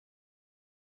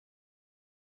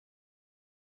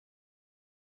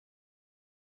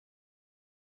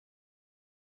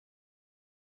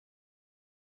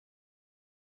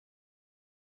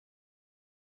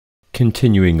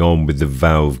Continuing on with the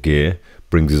valve gear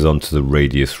brings us onto the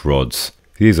radius rods.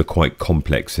 These are quite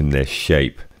complex in their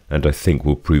shape and I think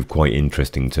will prove quite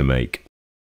interesting to make.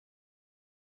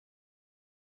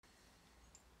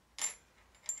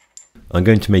 I'm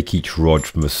going to make each rod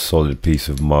from a solid piece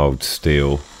of mild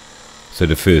steel. So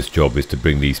the first job is to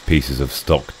bring these pieces of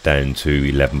stock down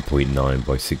to 11.9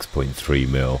 by 6.3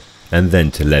 mil and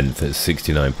then to length at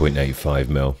 69.85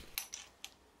 mil.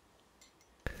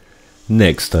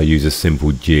 Next I use a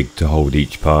simple jig to hold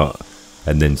each part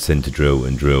and then centre drill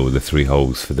and drill the 3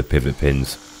 holes for the pivot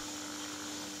pins.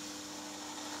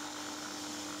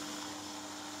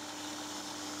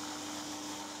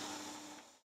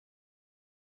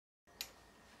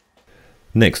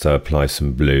 Next I apply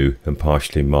some blue and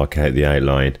partially mark out the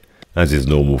outline. As is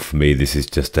normal for me, this is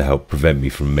just to help prevent me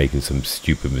from making some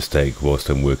stupid mistake whilst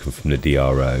I'm working from the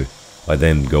DRO. I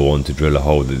then go on to drill a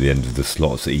hole at the end of the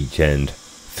slots at each end,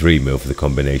 3 mil for the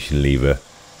combination lever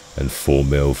and 4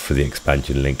 mil for the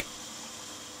expansion link.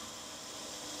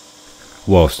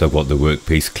 Whilst I've got the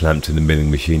workpiece clamped to the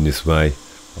milling machine this way,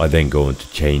 I then go on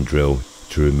to chain drill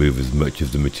to remove as much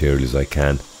of the material as I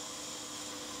can.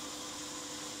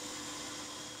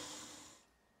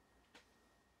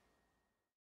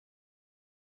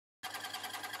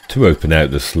 To open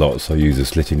out the slots I use a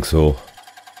slitting saw.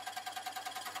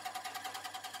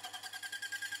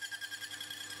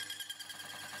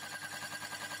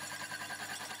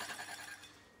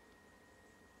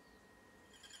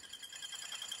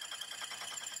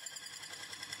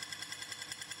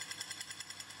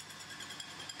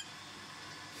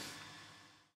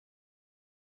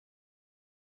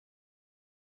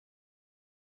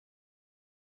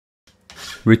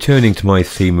 Returning to my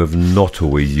theme of not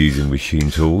always using machine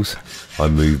tools, I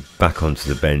move back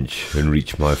onto the bench and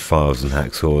reach my files and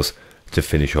hacksaws to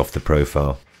finish off the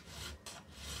profile.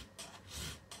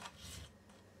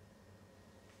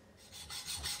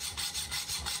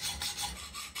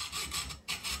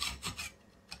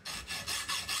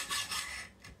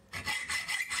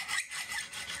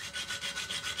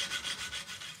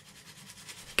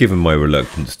 Given my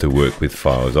reluctance to work with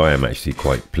files, I am actually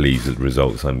quite pleased with the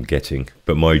results I'm getting,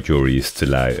 but my jury is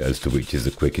still out as to which is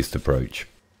the quickest approach.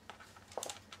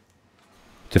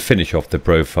 To finish off the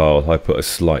profile, I put a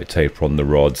slight taper on the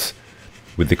rods,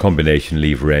 with the combination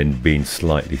lever end being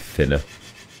slightly thinner.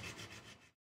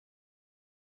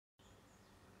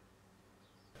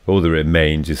 All that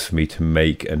remains is for me to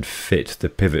make and fit the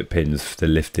pivot pins for the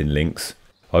lifting links.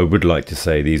 I would like to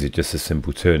say these are just a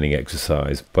simple turning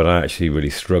exercise, but I actually really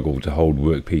struggle to hold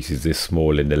workpieces this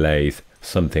small in the lathe,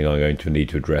 something I'm going to need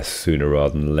to address sooner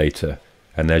rather than later.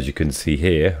 And as you can see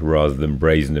here, rather than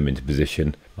brazing them into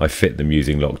position, I fit them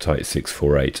using Loctite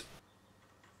 648.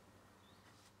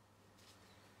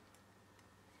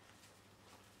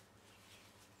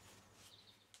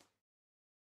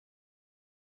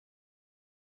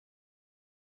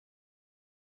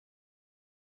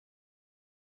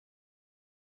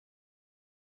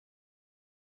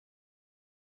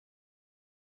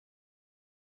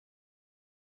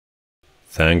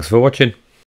 Thanks for watching.